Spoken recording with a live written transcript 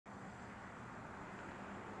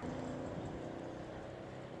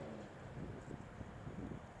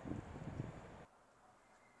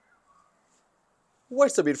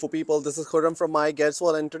What's up, beautiful people? This is Khurram from My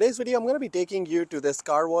Gerswell. In today's video, I'm going to be taking you to this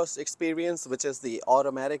car wash experience, which is the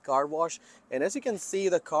automatic car wash. And as you can see,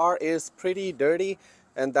 the car is pretty dirty,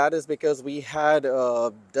 and that is because we had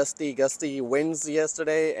dusty, gusty winds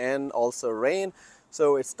yesterday and also rain.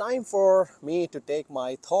 So it's time for me to take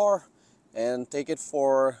my Thor and take it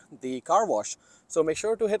for the car wash. So make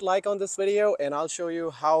sure to hit like on this video, and I'll show you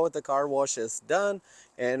how the car wash is done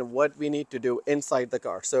and what we need to do inside the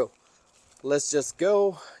car. So let's just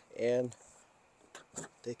go and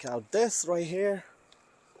take out this right here.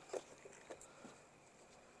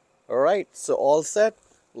 All right, so all set.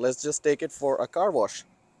 Let's just take it for a car wash.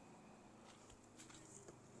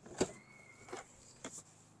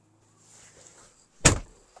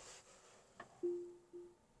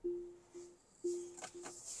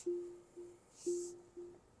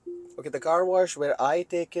 Okay, the car wash where I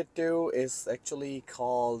take it to is actually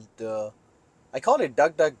called I call it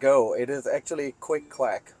Duck Duck Go. It is actually Quick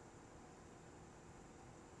Quack.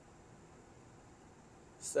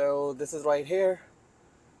 So this is right here,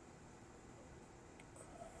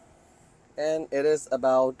 and it is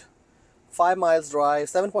about 5 miles drive,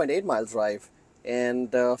 7.8 miles drive, and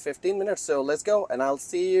 15 minutes. So let's go, and I'll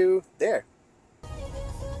see you there.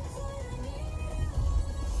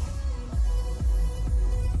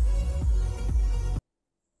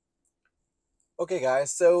 Okay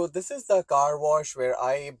guys, so this is the car wash where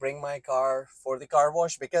I bring my car for the car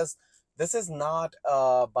wash, because this is not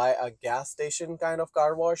by a gas station kind of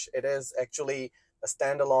car wash. It is actually a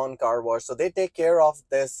standalone car wash. So they take care of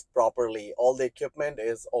this properly. All the equipment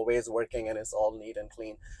is always working and it's all neat and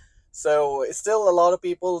clean. So still a lot of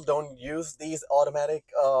people don't use these automatic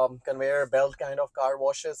conveyor belt kind of car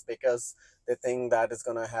washes because they think that it's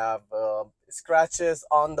gonna have scratches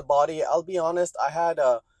on the body. I'll be honest, I had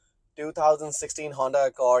a 2016 Honda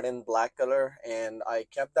Accord in black color, and I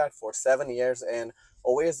kept that for 7 years and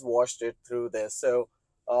always washed it through this. So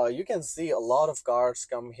you can see a lot of cars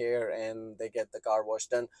come here and they get the car wash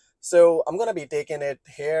done. So I'm gonna be taking it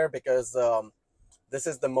here because this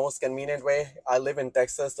is the most convenient way. I live in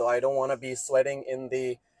Texas, so I don't want to be sweating in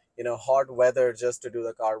the hot weather just to do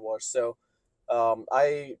the car wash. So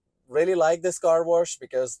I really like this car wash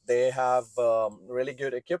because they have really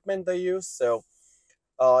good equipment they use. So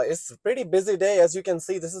it's a pretty busy day. As you can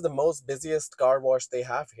see, this is the most busiest car wash they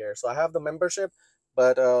have here. So I have the membership,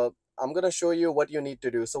 but I'm going to show you what you need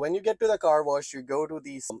to do. So when you get to the car wash, you go to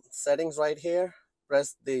these settings right here,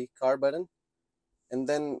 press the car button, and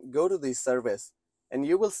then go to the service. And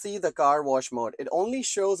you will see the car wash mode. It only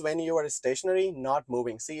shows when you are stationary, not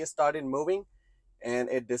moving. See, it started moving and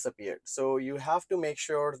it disappeared. So you have to make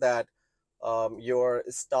sure that you're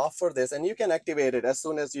stopped for this, and you can activate it as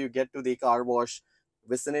soon as you get to the car wash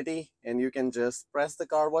vicinity, and you can just press the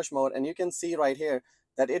car wash mode, and you can see right here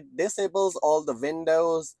that it disables all the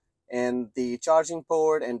windows and the charging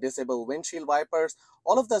port and disable windshield wipers,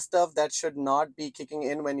 all of the stuff that should not be kicking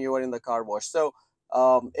in when you are in the car wash. So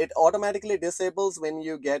it automatically disables when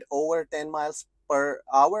you get over 10 miles per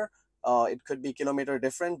hour. It could be kilometer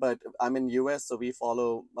different, but I'm in US, so we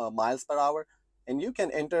follow miles per hour. And you can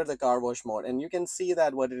enter the car wash mode, and you can see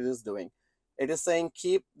that what it is doing. It is saying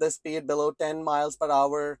keep the speed below 10 miles per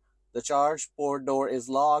hour. The charge port door is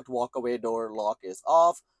locked. Walk away door lock is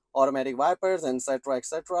off. Automatic wipers, etc.,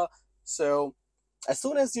 etc. So as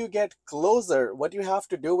soon as you get closer, what you have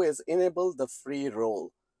to do is enable the free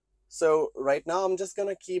roll. So right now I'm just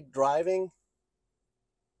gonna keep driving,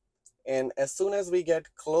 and as soon as we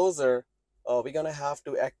get closer, we're gonna have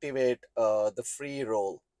to activate the free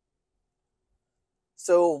roll.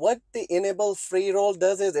 So what the enable free roll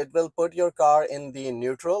does is it will put your car in the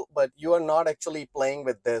neutral, but you are not actually playing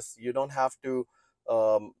with this. You don't have to,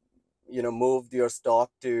 um, move your stock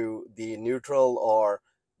to the neutral, or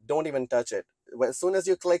don't even touch it. As soon as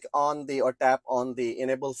you click on the or tap on the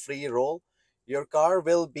enable free roll, your car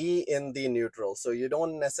will be in the neutral. So you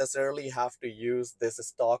don't necessarily have to use this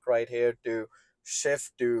stock right here to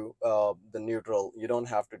shift to the neutral. You don't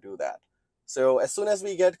have to do that. So as soon as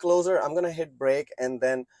we get closer, I'm going to hit brake, and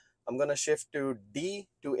then I'm going to shift to D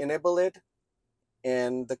to enable it,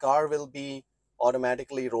 and the car will be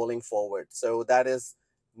automatically rolling forward. So that is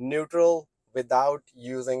neutral without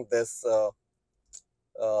using this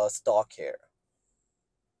stock here.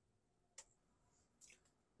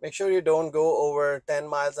 Make sure you don't go over 10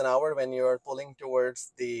 miles an hour when you're pulling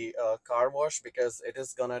towards the car wash, because it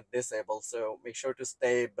is going to disable. So make sure to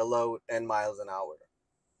stay below 10 miles an hour.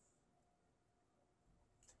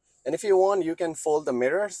 And if you want, you can fold the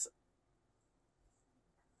mirrors.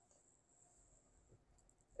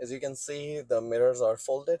 As you can see, the mirrors are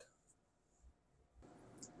folded.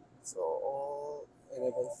 So all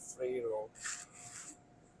enable free roll.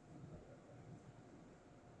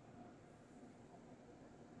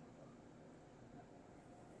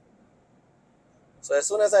 So as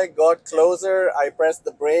soon as I got closer, I pressed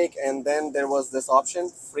the brake, and then there was this option,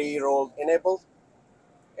 free roll enabled.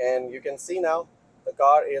 And you can see now the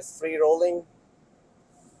car is free rolling.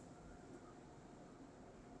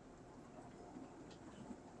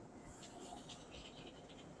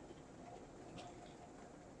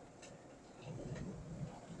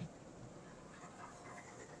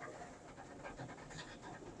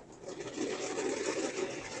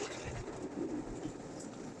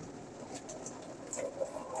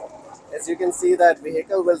 As you can see, that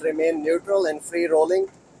vehicle will remain neutral and free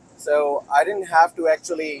rolling. So I didn't have to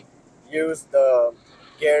actually use the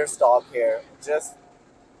gear stop here. Just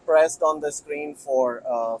pressed on the screen for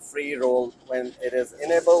free roll when it is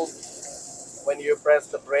enabled. When you press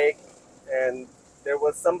the brake and there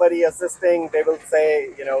was somebody assisting, they will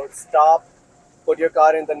say, stop, put your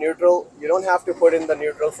car in the neutral. You don't have to put in the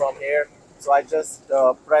neutral from here. So I just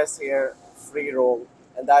press here, free roll,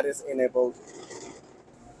 and that is enabled.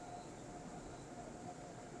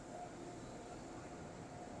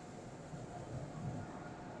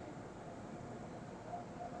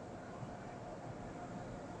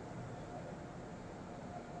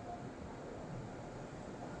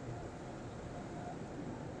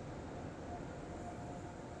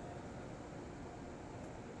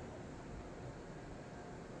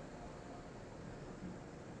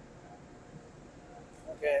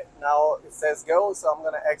 Okay, now it says go, so I'm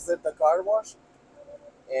gonna exit the car wash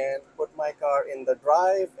and put my car in the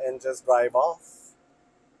drive and just drive off.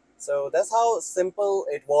 So that's how simple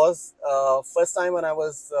it was. First time when I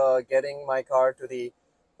was getting my car to the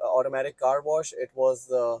automatic car wash, it was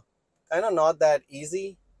kind of not that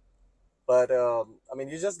easy. But I mean,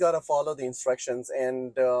 you just gotta follow the instructions.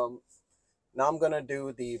 And now I'm gonna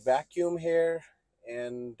do the vacuum here,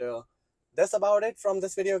 and that's about it from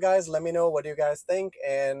this video, guys. Let me know what you guys think,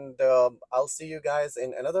 and I'll see you guys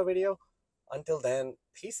in another video. Until then,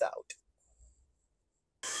 peace out.